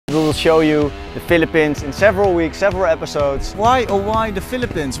We will show you the Philippines in several weeks, several episodes. Why the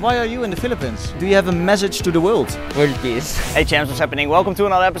Philippines? Why are you in the Philippines? Do you have a message to the world? World peace. Hey champs, what's happening? Welcome to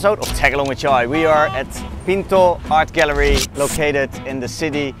another episode of Tag Along with Chai. We are at Pintô Art Gallery, located in the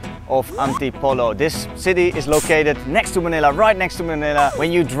city of Antipolo. This city is located next to Manila, right next to Manila.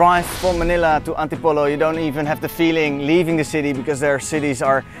 When you drive from Manila to Antipolo, you don't even have the feeling leaving the city, because their cities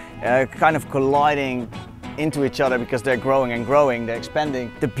are kind of colliding into each other, because they're growing and growing, they're expanding.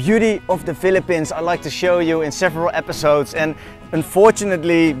 The beauty of the Philippines I like to show you in several episodes, and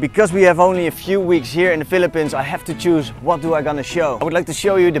unfortunately, because we have only a few weeks here in the Philippines, I have to choose what do I gonna show. I would like to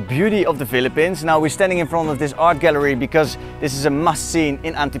show you the beauty of the Philippines. Now we're standing in front of this art gallery because this is a must-see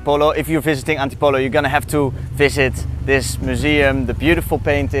in Antipolo. If you're visiting Antipolo, you're gonna have to visit this museum, the beautiful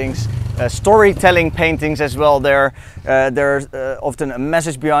paintings, storytelling paintings as well. There's often a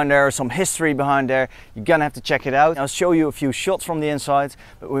message behind there, some history behind there. You're gonna have to check it out. I'll show you a few shots from the inside,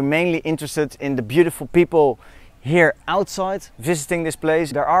 but we're mainly interested in the beautiful people here outside visiting this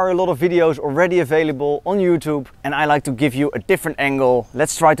place. There are a lot of videos already available on YouTube, and I like to give you a different angle.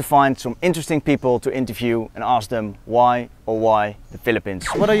 Let's try to find some interesting people to interview and ask them why the Philippines.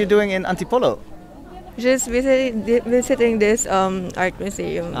 What are you doing in Antipolo? Just visiting this art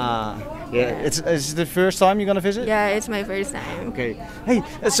museum. Yeah. It's the first time you're gonna visit? Yeah, it's my first time. Okay. Hey,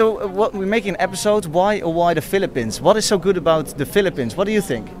 so what we're making an episode, why the Philippines? What is so good about the Philippines? What do you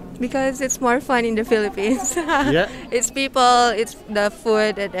think? Because it's more fun in the Philippines. Yeah. It's people, it's the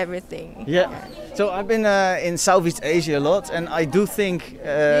food and everything. Yeah. So I've been in Southeast Asia a lot, and I do think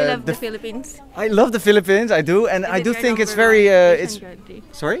you love the Philippines? I love the Philippines, I do, and I do think it's very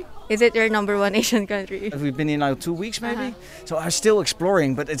Sorry? Is it your #1 Asian country? We've been here now 2 weeks maybe, so I'm still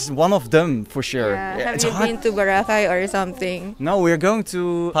exploring, but it's one of them for sure. Yeah. Have it's you been to Boracay or something? No, we're going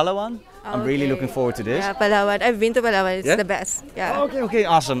to Palawan. I'm really looking forward to this. Yeah, Palawan. I've been to Palawan. It's the best. Yeah. Okay,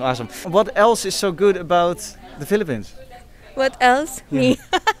 awesome. What else is so good about the Philippines? What else? Me.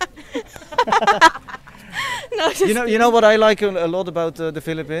 No, you know what I like a lot about the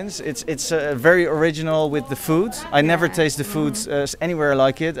Philippines? It's very original with the food. I never taste the food anywhere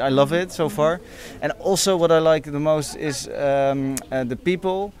like it. I love it so far. And also what I like the most is the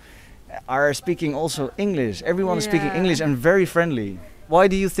people are speaking also English. Everyone is speaking English and very friendly. Why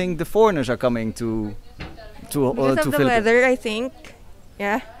do you think the foreigners are coming to because of the Philippines? weather, I think.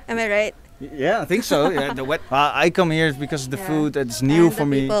 Yeah, am I right? Yeah, I think so. Yeah, the wet. I come here because of the food. It's new for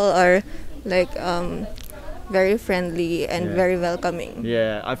me. People are like very friendly and very welcoming.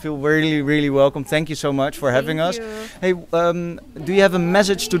 Yeah, I feel really welcome. Thank you so much for having us. You. Hey, do you have a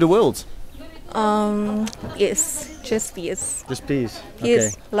message to the world? Yes, just peace. Just peace. Peace,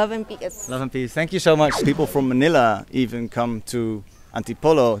 Okay. love and peace. Love and peace. Thank you so much. People from Manila even come to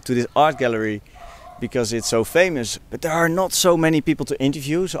Antipolo, to this art gallery, because it's so famous. But there are not so many people to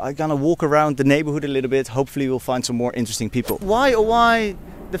interview, so I'm gonna walk around the neighborhood a little bit. Hopefully we'll find some more interesting people. Why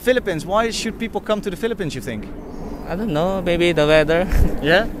the Philippines? Why should people come to the Philippines, you think? I don't know, maybe the weather.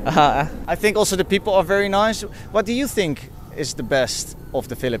 Yeah? I think also the people are very nice. What do you think is the best of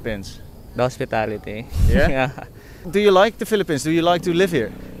the Philippines? The hospitality. Yeah? Yeah. Do you like the Philippines? Do you like to live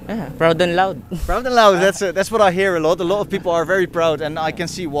here? Yeah, proud and loud. Proud and loud, that's what I hear a lot. A lot of people are very proud, and I can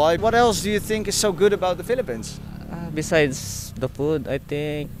see why. What else do you think is so good about the Philippines? Besides the food, I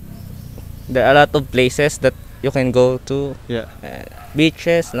think there are a lot of places that you can go to. Yeah.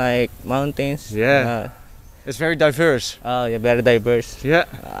 Beaches, like mountains. Yeah. It's very diverse. Yeah, very diverse. Yeah.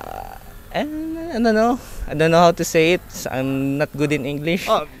 And I don't know. I don't know how to say it. I'm not good in English.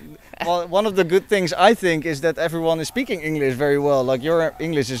 Oh, well, one of the good things I think is that everyone is speaking English very well. Like your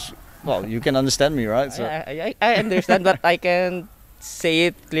English is, well, you can understand me, right? So. I understand, but I can't say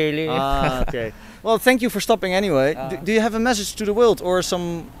it clearly. Okay. Well, thank you for stopping anyway. Do you have a message to the world or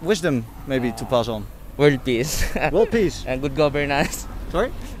some wisdom maybe to pass on? World peace. World peace. And good governance.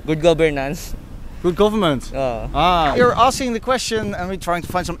 Sorry? Good governance. Good government. Oh. You're asking the question, and we're trying to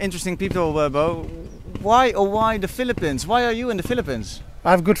find some interesting people, Bo. Why the Philippines? Why are you in the Philippines? I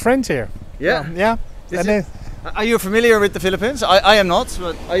have good friends here. Yeah. Yeah. Are you familiar with the Philippines? I am not,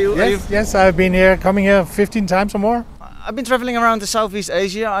 but are you? Yes, I've been here, coming here 15 times or more. I've been traveling around to Southeast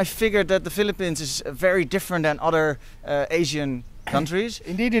Asia. I figured that the Philippines is very different than other Asian countries.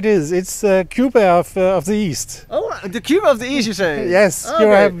 Indeed it is. It's Cuba of the East. Oh, the Cuba of the East, you say? Yes. Oh,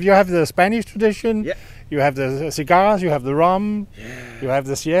 you have the Spanish tradition. Yeah. You have the cigars, you have the rum, you have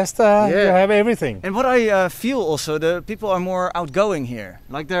the siesta, you have everything. And what I feel also, the people are more outgoing here.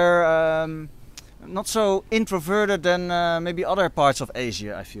 Like they're not so introverted than maybe other parts of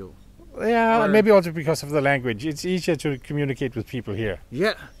Asia, I feel. Yeah, maybe also because of the language. It's easier to communicate with people here.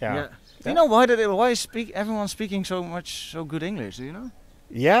 Yeah. Do you know why everyone speaking so good English? Do you know?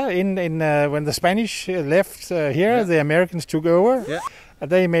 Yeah, in when the Spanish left here, the Americans took over. Yeah. And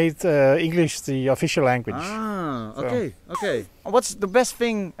they made English the official language. Ah, So- okay, okay. What's the best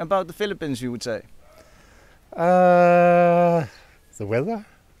thing about the Philippines, you would say? The weather,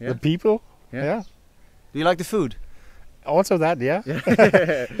 Yeah. the people. Yeah. Yeah. Do you like the food? Also that, yeah.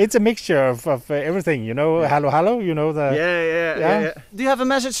 It's a mixture of everything, you know. Hello, hello, you know the. yeah. Do you have a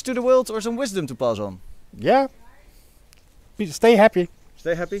message to the world or some wisdom to pass on? Yeah. Stay happy.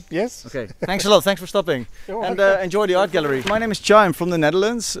 Stay happy. Yes. Okay. Thanks a lot. Thanks for stopping. You're And welcome. enjoy the art gallery. My name is Chai. I'm from the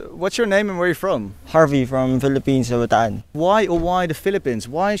Netherlands. What's your name and where are you from? Harvey from Philippines, Bataan. Why the Philippines?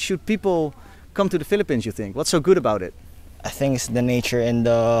 Why should people come to the Philippines, you think? What's so good about it? I think it's the nature and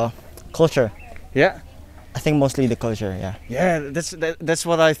the culture. Yeah. I think mostly the culture, yeah. Yeah, that's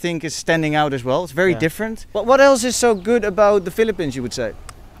what I think is standing out as well. It's very Yeah. different. But what else is so good about the Philippines, you would say?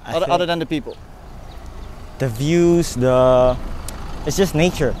 I Other, think other than the people? the views, it's just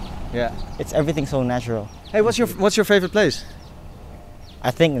nature. Yeah. It's everything so natural. Hey, what's your favorite place?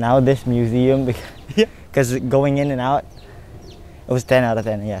 I think now this museum, Yeah. because going in and out, it was 10 out of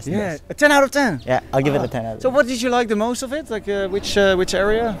 10, yes. Yeah, yes. a 10 out of 10. Yeah, I'll give it Ah. a 10 out of 10. So what did you like the most of it? Like which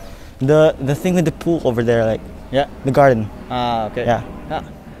area? The thing with the pool over there, like Yeah. the garden. Ah, okay. Yeah.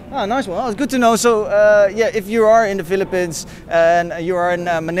 Ah, nice one. Oh, it's good to know. So, yeah, if you are in the Philippines and you are in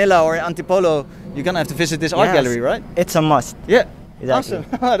Manila or Antipolo, you're gonna have to visit this art Yes. gallery, right? It's a must. Yeah. Exactly.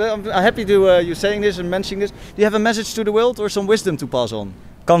 Awesome. I'm happy to you saying this and mentioning this. Do you have a message to the world or some wisdom to pass on?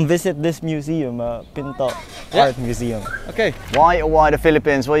 Come visit this museum, Pintô Yeah. Art Museum. Okay. Why the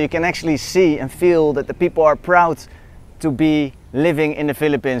Philippines? Well, you can actually see and feel that the people are proud to be living in the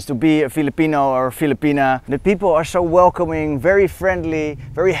Philippines, to be a Filipino or a Filipina. The people are so welcoming, very friendly,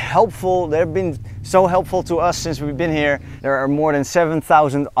 very helpful. They've been so helpful to us since we've been here. There are more than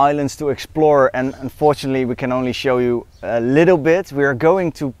 7,000 islands to explore, and unfortunately we can only show you a little bit. We are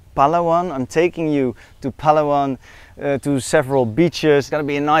going to Palawan. I'm taking you to Palawan, to several beaches. It's gonna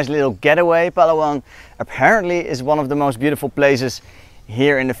be a nice little getaway. Palawan apparently is one of the most beautiful places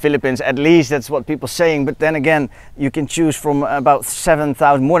here in the Philippines. At least that's what people are saying, but then again, you can choose from about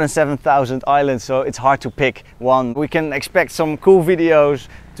 7,000, more than 7,000 islands, so it's hard to pick one. We can expect some cool videos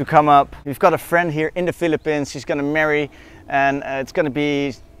to come up. We've got a friend here in the Philippines. She's gonna marry, and it's gonna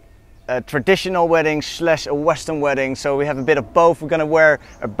be a traditional wedding slash a Western wedding, so we have a bit of both. We're gonna wear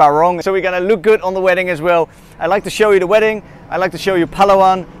a barong, so we're gonna look good on the wedding as well. I like to show you the wedding, I like to show you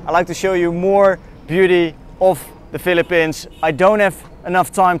Palawan, I like to show you more beauty of the Philippines. I don't have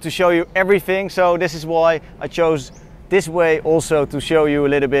enough time to show you everything, so this is why I chose this way also to show you a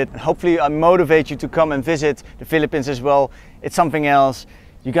little bit. Hopefully I motivate you to come and visit the Philippines as well. It's something else.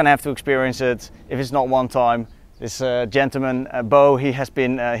 You're gonna have to experience it if it's not one time. This gentleman, Bo, he has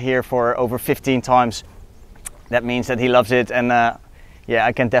been here for over 15 times. That means that he loves it, and yeah,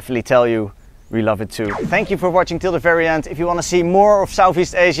 I can definitely tell you we love it too. Thank you for watching till the very end. If you want to see more of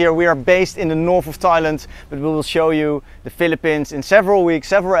Southeast Asia, we are based in the north of Thailand, but we will show you the Philippines in several weeks,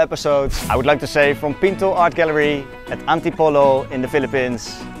 several episodes. I would like to say from Pintô Art Gallery at Antipolo in the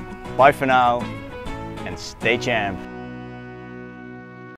Philippines, bye for now and stay champ.